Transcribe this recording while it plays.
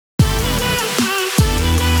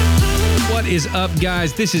is up,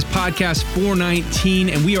 guys? This is podcast 419,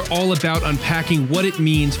 and we are all about unpacking what it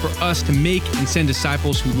means for us to make and send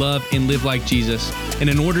disciples who love and live like Jesus. And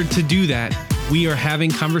in order to do that, we are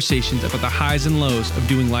having conversations about the highs and lows of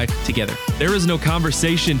doing life together. There is no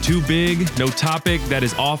conversation too big, no topic that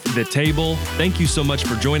is off the table. Thank you so much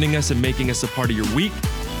for joining us and making us a part of your week.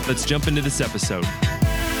 Let's jump into this episode.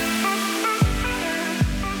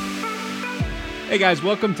 Hey guys,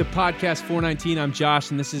 welcome to podcast 419. I'm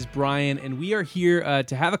Josh and this is Brian, and we are here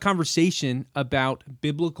to have a conversation about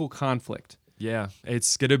biblical conflict. Yeah,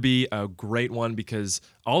 it's going to be a great one because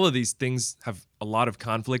all of these things have a lot of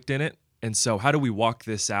conflict in it. And so how do we walk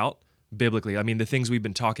this out biblically? I mean, the things we've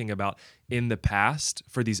been talking about in the past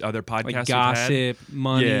for these other podcasts Like gossip,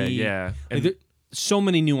 money. Yeah. Like so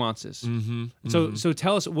many nuances. Mm-hmm. So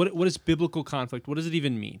tell us, what is biblical conflict? What does it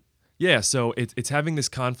even mean? Yeah, so it's having this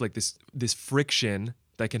conflict, this friction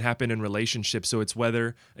that can happen in relationships. So it's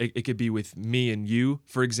whether it could be with me and you,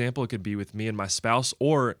 for example, it could be with me and my spouse,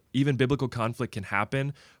 or even biblical conflict can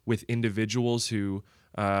happen with individuals who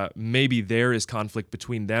maybe there is conflict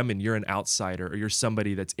between them and you're an outsider or you're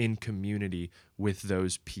somebody that's in community with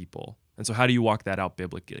those people. And so how do you walk that out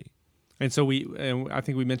biblically? And so I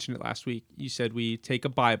think we mentioned it last week. You said we take a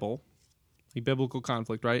Bible, a biblical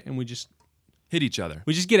conflict, right? And we just hit each other.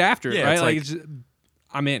 We just get after it, yeah, right? It's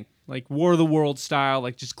I'm in. Like War of the World style,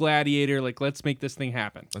 like just Gladiator, like let's make this thing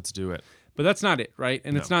happen. Let's do it. But that's not it, right?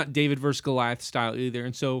 And No. it's not David versus Goliath style either.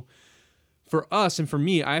 And so for us and for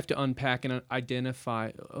me, I have to unpack and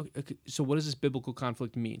identify, okay, so what does this biblical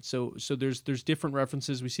conflict mean? So there's different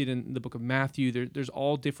references. We see it in the book of Matthew. There's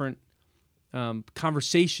all different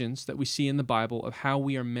conversations that we see in the Bible of how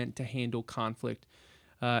we are meant to handle conflict.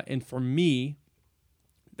 And for me,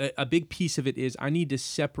 a big piece of it is I need to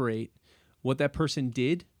separate what that person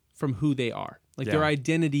did from who they are. Like their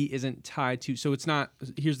identity isn't tied to, so it's not,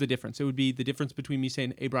 here's the difference. It would be the difference between me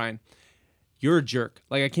saying, hey, Brian, you're a jerk.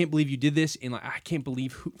 Like, I can't believe you did this. And like, I can't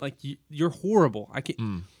believe you're horrible. I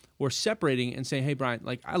can't, or separating and saying, hey, Brian,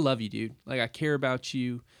 like, I love you, dude. Like, I care about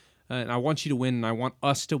you and I want you to win and I want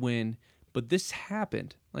us to win. But this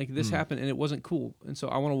happened. Like, this happened and it wasn't cool. And so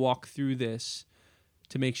I want to walk through this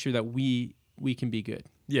to make sure that we can be good.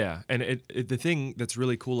 Yeah, and the thing that's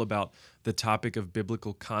really cool about the topic of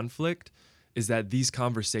biblical conflict is that these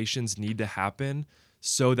conversations need to happen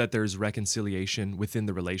so that there's reconciliation within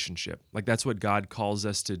the relationship. Like that's what God calls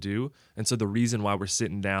us to do. And so the reason why we're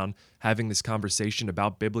sitting down having this conversation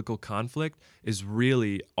about biblical conflict is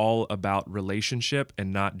really all about relationship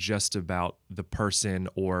and not just about the person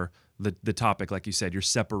or the topic. Like you said, you're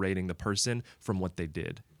separating the person from what they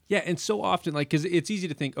did. Yeah, and so often, like, because it's easy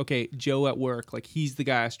to think, okay, Joe at work, like, he's the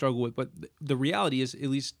guy I struggle with. But the reality is, at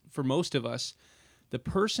least for most of us, the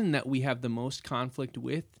person that we have the most conflict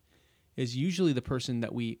with is usually the person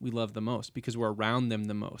that we love the most because we're around them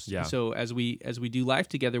the most. Yeah. And so as we do life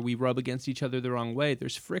together, we rub against each other the wrong way.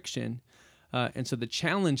 There's friction. And so the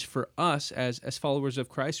challenge for us as followers of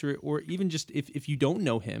Christ, or even just if you don't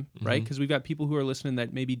know him, right? Because we've got people who are listening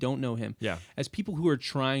that maybe don't know him. Yeah. As people who are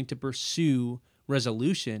trying to pursue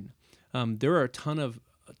resolution, there are a ton of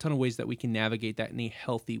ways that we can navigate that in a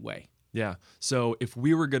healthy way. Yeah. So if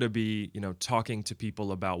we were going to be, talking to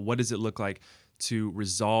people about what does it look like to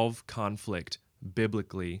resolve conflict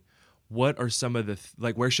biblically, what are some of the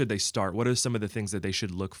where should they start? What are some of the things that they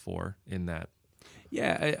should look for in that?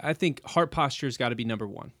 Yeah, I think heart posture has got to be number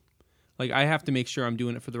one. Like, I have to make sure I'm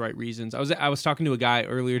doing it for the right reasons. I was talking to a guy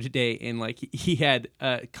earlier today, and like he had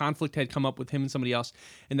conflict had come up with him and somebody else,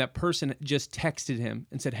 and that person just texted him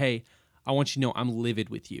and said, "Hey, I want you to know I'm livid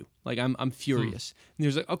with you. Like I'm furious." And he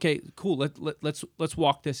was like, "Okay, cool. Let's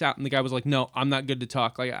walk this out." And the guy was like, "No, I'm not good to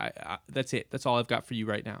talk. Like I that's it. That's all I've got for you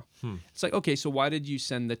right now." It's like, okay, so why did you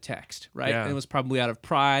send the text, right? Yeah. And it was probably out of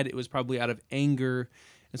pride. It was probably out of anger.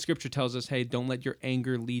 And Scripture tells us, hey, don't let your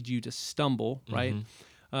anger lead you to stumble, right?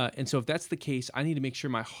 And so if that's the case, I need to make sure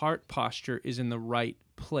my heart posture is in the right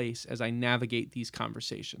place as I navigate these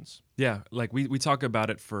conversations. Yeah, like we talk about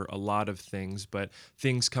it for a lot of things, but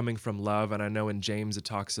things coming from love. And I know in James it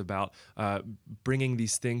talks about bringing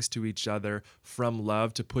these things to each other from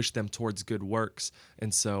love to push them towards good works.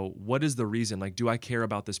 And so what is the reason? Like, do I care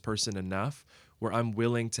about this person enough where I'm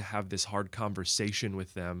willing to have this hard conversation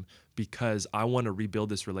with them because I want to rebuild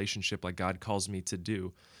this relationship like God calls me to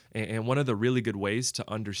do? And one of the really good ways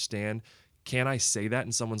to understand, can I say that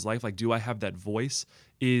in someone's life? Like, do I have that voice?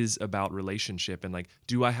 Is about relationship. And like,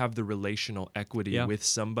 do I have the relational equity with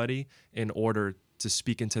somebody in order to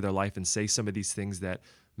speak into their life and say some of these things that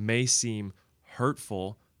may seem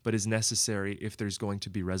hurtful, but is necessary if there's going to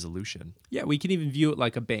be resolution. Yeah, we can even view it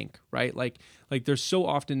like a bank, right? Like there's so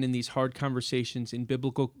often in these hard conversations, in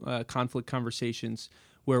biblical conflict conversations,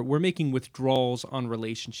 where we're making withdrawals on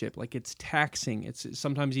relationship. Like it's taxing, it's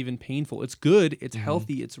sometimes even painful. It's good, it's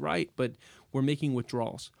healthy, it's right, but we're making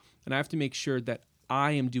withdrawals. And I have to make sure that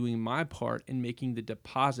I am doing my part in making the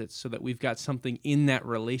deposits so that we've got something in that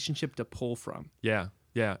relationship to pull from. Yeah.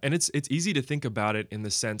 Yeah. And it's easy to think about it in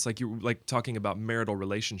the sense, like you're like talking about marital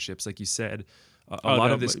relationships, like you said, a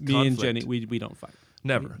lot of this me conflict. and Jenny, we don't fight.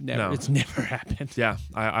 Never. Never. No. It's never happened. Yeah.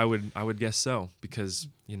 I would guess so, because,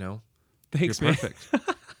 Thanks, you're man. perfect.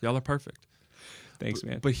 Y'all are perfect. Thanks,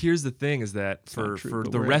 man. But here's the thing is that for not true,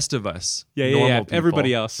 but the we're- rest of us, Yeah, normal people,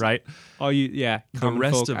 everybody else. right? All you, The common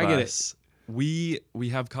rest folk, of I get it. us, we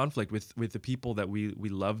have conflict with the people that we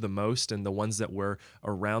love the most and the ones that we're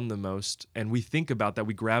around the most. And we think about that.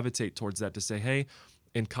 We gravitate towards that to say, hey,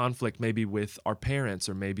 in conflict, maybe with our parents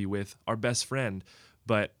or maybe with our best friend.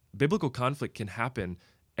 But biblical conflict can happen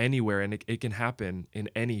anywhere, and it can happen in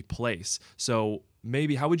any place. So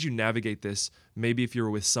maybe how would you navigate this? Maybe if you were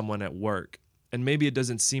with someone at work, and maybe it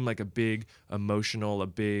doesn't seem like a big emotional, a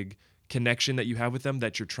big connection that you have with them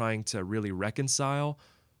that you're trying to really reconcile,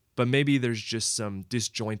 but maybe there's just some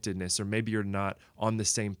disjointedness, or maybe you're not on the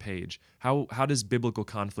same page. How does biblical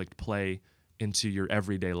conflict play into your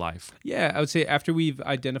everyday life? Yeah, I would say after we've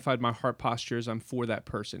identified my heart postures, I'm for that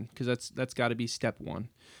person, because that's got to be step one.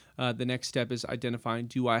 The next step is identifying,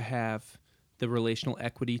 do I have the relational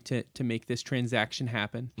equity to make this transaction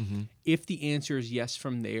happen? Mm-hmm. If the answer is yes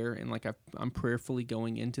from there, and like I'm prayerfully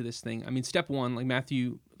going into this thing, I mean, step one, like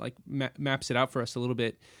Matthew maps it out for us a little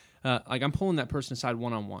bit. Like I'm pulling that person aside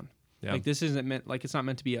one-on-one. Yeah. Like this isn't meant, like it's not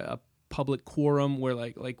meant to be a public quorum where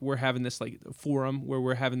like we're having this like forum where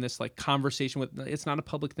we're having this like conversation with. It's not a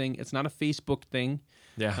public thing. It's not a Facebook thing.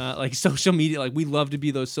 Yeah. Like social media, like we love to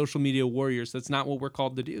be those social media warriors. That's not what we're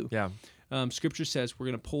called to do. Yeah. Scripture says we're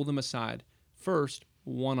going to pull them aside first,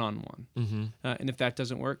 one-on-one. Mm-hmm. And if that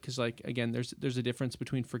doesn't work, because like again, there's a difference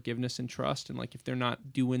between forgiveness and trust, and like if they're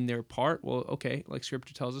not doing their part, well, okay, like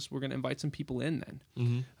Scripture tells us, we're going to invite some people in then,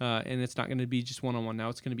 Mm-hmm. and it's not going to be just one-on-one. Now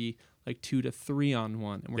it's going to be like 2 to 3 on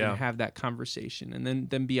 1, and we're going Yeah. to have that conversation, and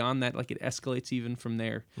then beyond that, like it escalates even from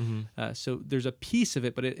there. Mm-hmm. So there's a piece of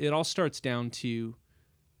it, but it all starts down to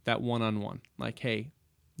that one-on-one. Like, hey,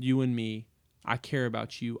 you and me, I care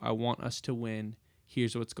about you. I want us to win.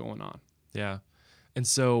 Here's what's going on. Yeah. And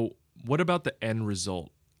so what about the end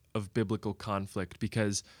result of biblical conflict?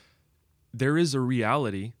 Because there is a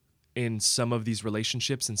reality in some of these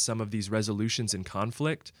relationships and some of these resolutions in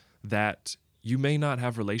conflict that you may not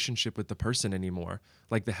have relationship with the person anymore.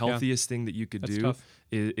 Like the healthiest thing that you could That's do tough.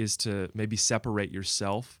 is to maybe separate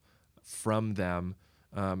yourself from them.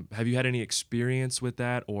 Have you had any experience with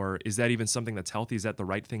that, or is that even something that's healthy? Is that the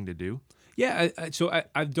right thing to do? Yeah, so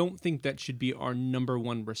I don't think that should be our number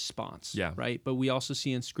one response. Yeah. Right. But we also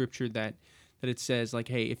see in Scripture that it says like,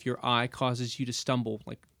 hey, if your eye causes you to stumble,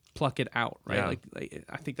 like pluck it out. Right. Yeah. Like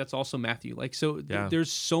I think that's also Matthew. Like so, Yeah.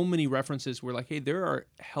 there's so many references where like, hey, there are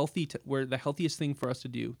where the healthiest thing for us to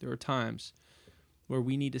do. There are times where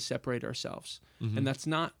we need to separate ourselves, and that's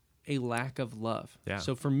not a lack of love. Yeah.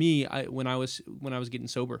 So for me, when I was getting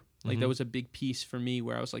sober, like Mm-hmm. that was a big piece for me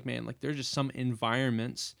where I was like, man, like there's just some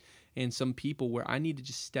environments and some people where I need to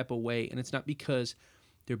just step away, and it's not because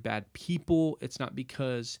they're bad people. It's not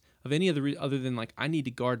because of any other than like I need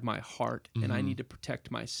to guard my heart and I need to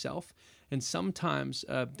protect myself. And sometimes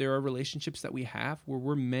there are relationships that we have where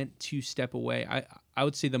we're meant to step away. I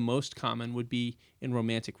would say the most common would be in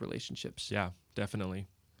romantic relationships. Yeah, definitely.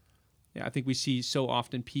 Yeah, I think we see so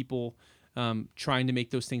often people trying to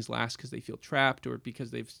make those things last because they feel trapped or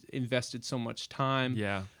because they've invested so much time.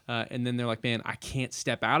 Yeah. And then they're like, man, I can't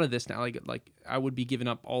step out of this now. Like I would be giving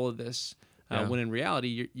up all of this Yeah. when in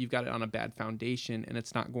reality, you've got it on a bad foundation and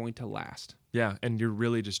it's not going to last. Yeah, and you're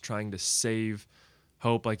really just trying to save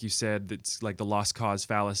hope, like you said. That's like the lost cause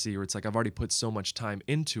fallacy, or it's like I've already put so much time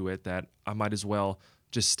into it that I might as well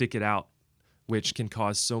just stick it out, which can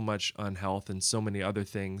cause so much unhealth and so many other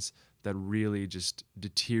things that really just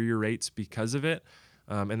deteriorates because of it.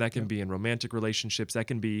 And that can be in romantic relationships. That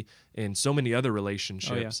can be in so many other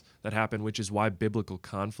relationships that happen, which is why biblical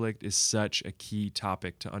conflict is such a key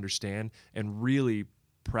topic to understand and really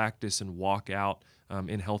practice and walk out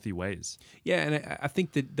in healthy ways. Yeah, and I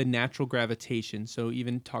think that the natural gravitation, so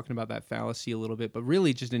even talking about that fallacy a little bit, but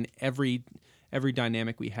really just in every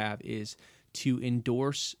dynamic we have is to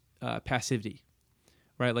endorse passivity,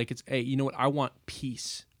 right? Like it's, hey, you know what? I want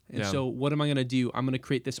peace. And Yeah. so what am I going to do? I'm going to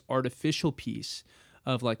create this artificial peace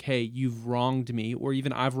of like, hey, you've wronged me, or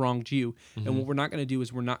even I've wronged you. And what we're not going to do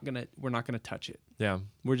is we're not going to touch it. Yeah.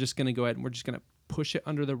 We're just going to go ahead and we're just going to push it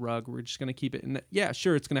under the rug. We're just going to keep it. And yeah,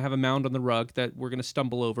 sure, it's going to have a mound on the rug that we're going to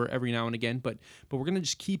stumble over every now and again, but we're going to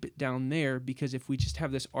just keep it down there, because if we just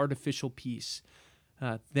have this artificial peace,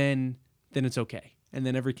 then it's okay. And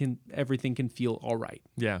then everything can feel all right.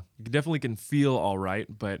 Yeah. You definitely can feel all right,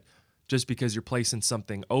 but just because you're placing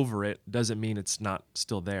something over it doesn't mean it's not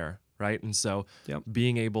still there, right? And so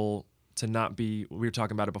being able to not be, we were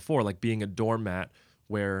talking about it before, like being a doormat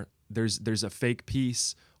where there's a fake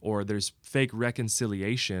peace or there's fake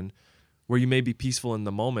reconciliation where you may be peaceful in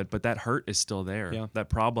the moment, but that hurt is still there. Yeah. That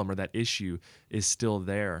problem or that issue is still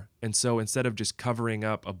there. And so instead of just covering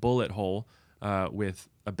up a bullet hole with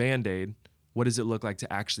a Band-Aid, what does it look like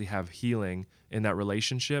to actually have healing in that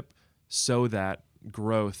relationship so that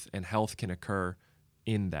growth and health can occur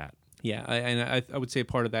in that? Yeah, I would say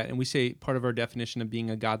part of that, and we say part of our definition of being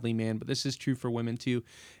a godly man, but this is true for women too,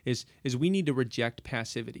 is we need to reject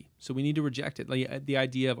passivity. So we need to reject it. Like the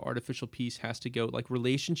idea of artificial peace has to go. Like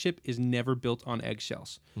relationship is never built on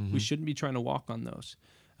eggshells. We shouldn't be trying to walk on those,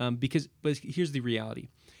 but here's the reality: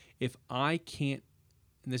 if I can't,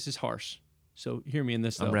 and this is harsh, so hear me in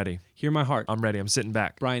this though. I'm ready. Hear my heart. I'm ready. I'm sitting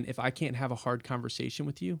back. Brian, if I can't have a hard conversation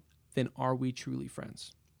with you, then are we truly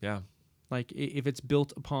friends? Yeah. Like if it's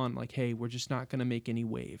built upon like, hey, we're just not going to make any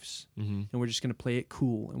waves, and we're just going to play it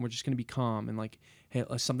cool, and we're just going to be calm, and like, hey,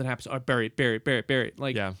 something happens, oh, bury it.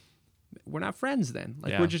 Like, we're not friends then.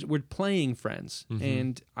 Like we're playing friends.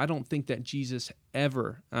 And I don't think that Jesus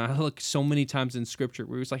ever, I look so many times in scripture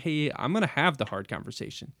where he was like, hey, I'm going to have the hard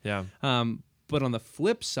conversation. Yeah. But on the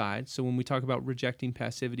flip side, so when we talk about rejecting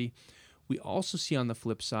passivity, we also see on the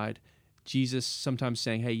flip side Jesus sometimes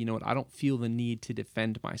saying, hey, you know what? I don't feel the need to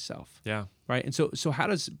defend myself. Yeah. Right. And so how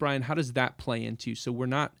does that play into? So we're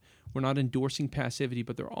not endorsing passivity,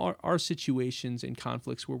 but there are situations and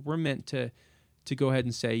conflicts where we're meant to go ahead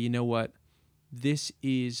and say, you know what? This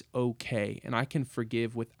is okay, and I can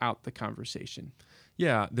forgive without the conversation.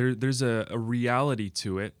 Yeah. There's a reality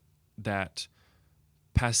to it that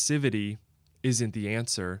passivity isn't the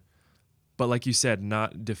answer. But like you said,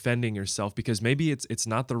 not defending yourself, because maybe it's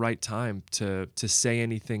not the right time to say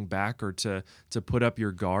anything back or to put up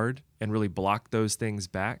your guard and really block those things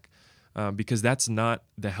back, because that's not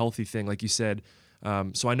the healthy thing. Like you said,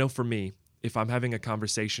 so I know for me, if I'm having a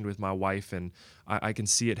conversation with my wife and I can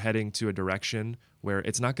see it heading to a direction where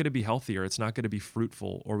it's not going to be healthy or it's not going to be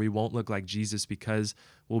fruitful or we won't look like Jesus because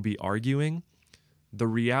we'll be arguing, the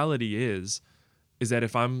reality is that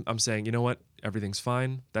if I'm saying, you know what, everything's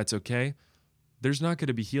fine, that's okay, there's not going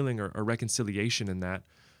to be healing or reconciliation in that.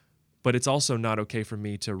 But it's also not okay for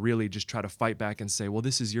me to really just try to fight back and say, well,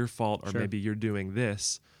 this is your fault, or maybe you're doing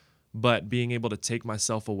this. But being able to take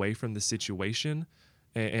myself away from the situation,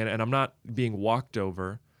 and I'm not being walked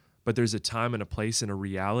over, but there's a time and a place and a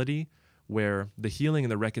reality where the healing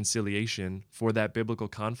and the reconciliation for that biblical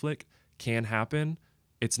conflict can happen.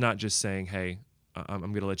 It's not just saying, hey, I'm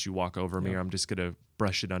going to let you walk over me, or I'm just going to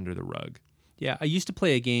brush it under the rug. Yeah, I used to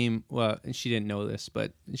play a game, well, and she didn't know this,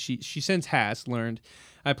 but she since has learned.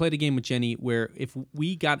 I played a game with Jenny where if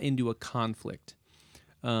we got into a conflict,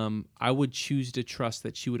 I would choose to trust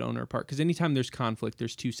that she would own her part. Because anytime there's conflict,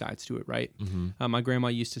 there's two sides to it, right? My grandma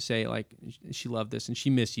used to say, like, she loved this, and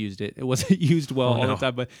she misused it. It wasn't used well all the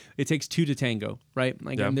time, but it takes two to tango, right?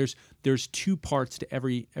 Like, and there's two parts to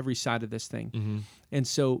every side of this thing. And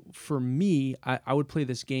so for me, I would play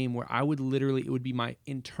this game where I would literally, it would be my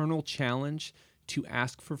internal challenge to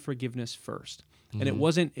ask for forgiveness first. And it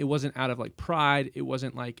wasn't out of like pride. It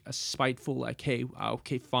wasn't like a spiteful, like, hey,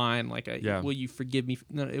 okay, fine. Like, will you forgive me?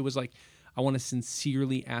 No, it was like, I want to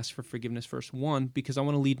sincerely ask for forgiveness first. One, because I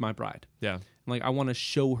want to lead my bride. Yeah. Like, I want to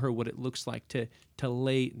show her what it looks like to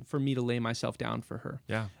lay myself down for her.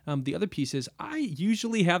 Yeah. The other piece is I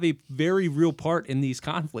usually have a very real part in these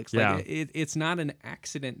conflicts. Like, it's not an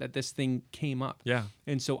accident that this thing came up. Yeah.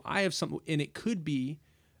 And so I have some, and it could be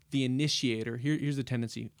the initiator. Here's the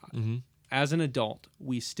tendency. As an adult,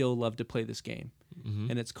 we still love to play this game,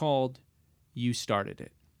 and it's called "You Started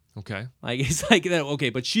It." Okay. Like, it's like that. Okay,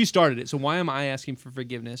 but she started it, so why am I asking for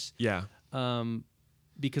forgiveness? Yeah.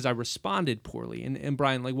 Because I responded poorly. And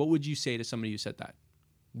Brian, like, what would you say to somebody who said that?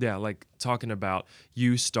 Yeah, like talking about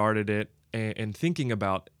you started it and thinking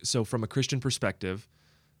about, so from a Christian perspective,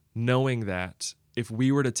 knowing that if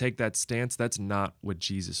we were to take that stance, that's not what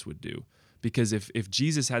Jesus would do. Because if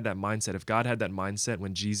Jesus had that mindset, if God had that mindset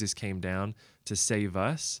when Jesus came down to save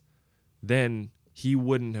us, then he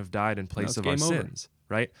wouldn't have died in place of our sins,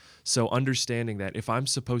 right? So understanding that if I'm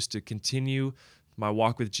supposed to continue my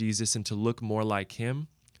walk with Jesus and to look more like him,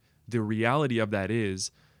 the reality of that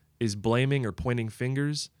is blaming or pointing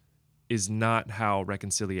fingers is not how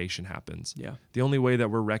reconciliation happens. Yeah. The only way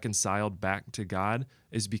that we're reconciled back to God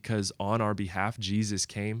is because on our behalf, Jesus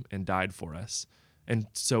came and died for us. And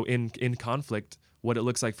so in conflict, what it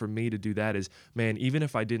looks like for me to do that is, man, even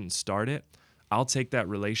if I didn't start it, I'll take that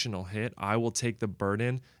relational hit. I will take the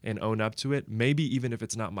burden and own up to it, maybe even if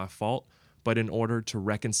it's not my fault. But in order to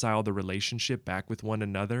reconcile the relationship back with one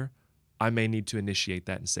another, I may need to initiate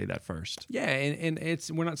that and say that first. Yeah, and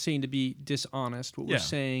we're not saying to be dishonest. What we're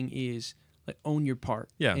saying is like own your part.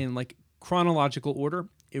 Yeah. And like chronological order,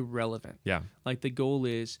 irrelevant. Yeah. Like the goal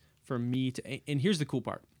is for me to, and here's the cool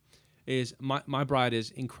part, is my bride is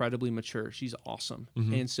incredibly mature. She's awesome.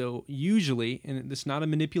 Mm-hmm. And so usually, and this is not a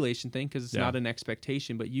manipulation thing because it's Yeah. not an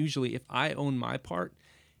expectation, but usually if I own my part,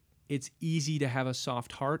 it's easy to have a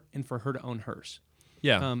soft heart and for her to own hers.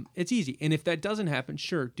 Yeah. It's easy. And if that doesn't happen,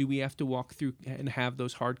 sure, do we have to walk through and have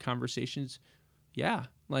those hard conversations? Yeah.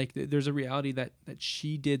 Like there's a reality that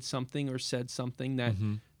she did something or said something that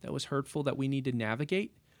was hurtful that we need to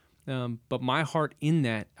navigate. But my heart in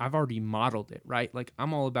that, I've already modeled it, right? Like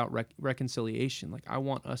I'm all about reconciliation. Like I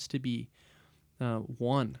want us to be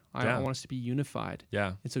one. I want us to be unified.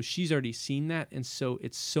 Yeah. And so she's already seen that. And so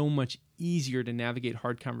it's so much easier to navigate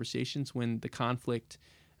hard conversations when the conflict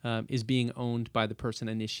is being owned by the person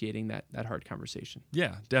initiating that hard conversation.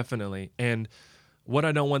 Yeah, definitely. And what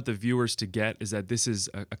I don't want the viewers to get is that this is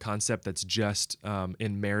a concept that's just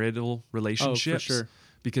in marital relationships. Oh, for sure.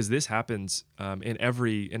 Because this happens in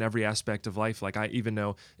every aspect of life. Like I even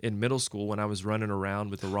know in middle school when I was running around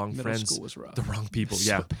with the wrong Middle friends, school was rough. the wrong people.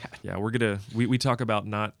 So Yeah, bad. yeah. We talk about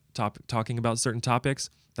not talking about certain topics.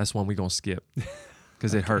 That's one we're gonna skip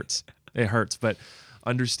because it hurts. It hurts. But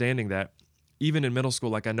understanding that even in middle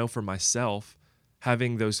school, like I know for myself,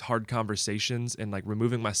 having those hard conversations and like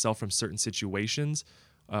removing myself from certain situations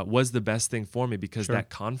was the best thing for me because Sure.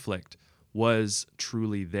 that conflict was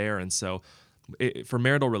truly there. And so for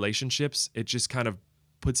marital relationships, it just kind of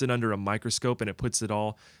puts it under a microscope and it puts it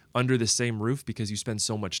all under the same roof because you spend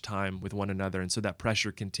so much time with one another. And so that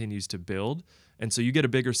pressure continues to build. And so you get a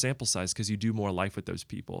bigger sample size because you do more life with those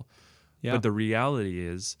people. Yeah. But the reality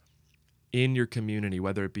is in your community,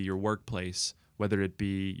 whether it be your workplace, whether it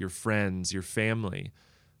be your friends, your family,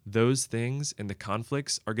 those things and the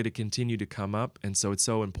conflicts are going to continue to come up. And so it's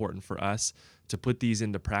so important for us to put these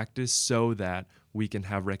into practice so that we can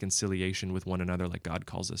have reconciliation with one another like God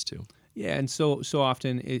calls us to. Yeah, and so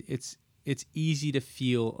often it's easy to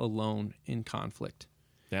feel alone in conflict.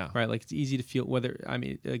 Yeah. Right? Like it's easy to feel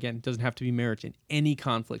again, it doesn't have to be marriage. In any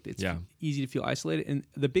conflict, it's Yeah. easy to feel isolated. And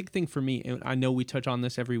the big thing for me, and I know we touch on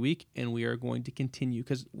this every week, and we are going to continue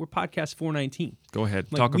because we're podcast 419. Go ahead.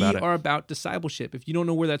 Like Talk about it. We are about discipleship. If you don't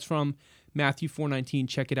know where that's from, Matthew 4:19,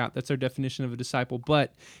 check it out. That's our definition of a disciple.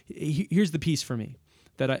 But here's the piece for me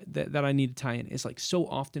that I need to tie in is like so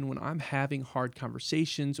often when I'm having hard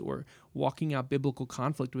conversations or walking out biblical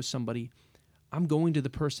conflict with somebody, I'm going to the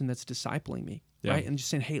person that's discipling me, Yeah. right? And just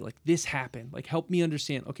saying, hey, like this happened. Like help me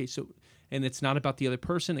understand. Okay, so, and it's not about the other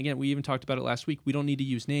person. Again, we even talked about it last week. We don't need to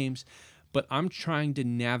use names, but I'm trying to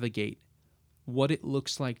navigate what it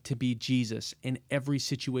looks like to be Jesus in every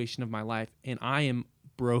situation of my life. And I am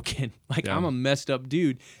broken. Like Yeah. I'm a messed up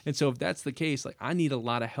dude. And so if that's the case, like I need a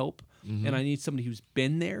lot of help. And I need somebody who's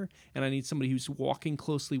been there, and I need somebody who's walking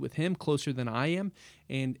closely with him, closer than I am,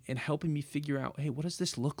 and helping me figure out, hey, what does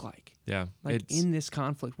this look like? Yeah. Like in this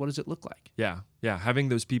conflict, what does it look like? Yeah. Yeah. Having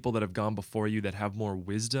those people that have gone before you that have more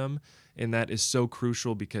wisdom, and that is so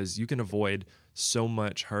crucial because you can avoid so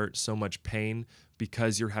much hurt, so much pain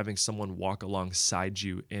because you're having someone walk alongside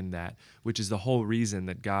you in that, which is the whole reason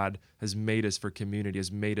that God has made us for community,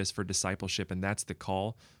 has made us for discipleship. And that's the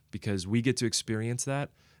call because we get to experience that.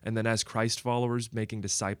 And then as Christ followers making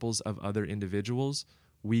disciples of other individuals,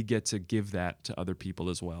 we get to give that to other people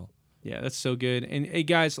as well. Yeah, that's so good. And hey,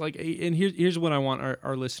 guys, like, and here's what I want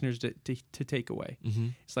our listeners to take away. Mm-hmm.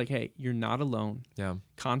 It's like, hey, you're not alone. Yeah.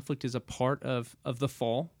 Conflict is a part of the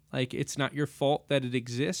fall. Like, it's not your fault that it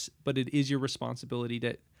exists, but it is your responsibility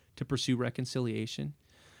to pursue reconciliation.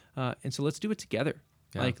 And so let's do it together.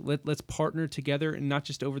 Yeah. Like, let's partner together, and not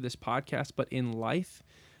just over this podcast, but in life.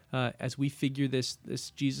 As we figure this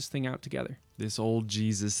Jesus thing out together. This old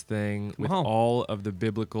Jesus thing with on. all of the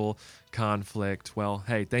biblical conflict. Well,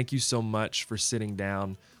 hey, thank you so much for sitting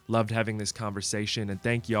down. Loved having this conversation. And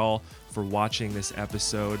thank y'all for watching this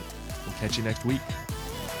episode. We'll catch you next week.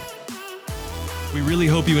 We really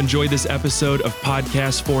hope you enjoyed this episode of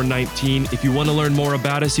Podcast 419. If you want to learn more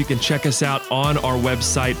about us, you can check us out on our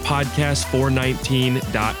website,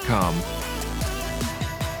 podcast419.com.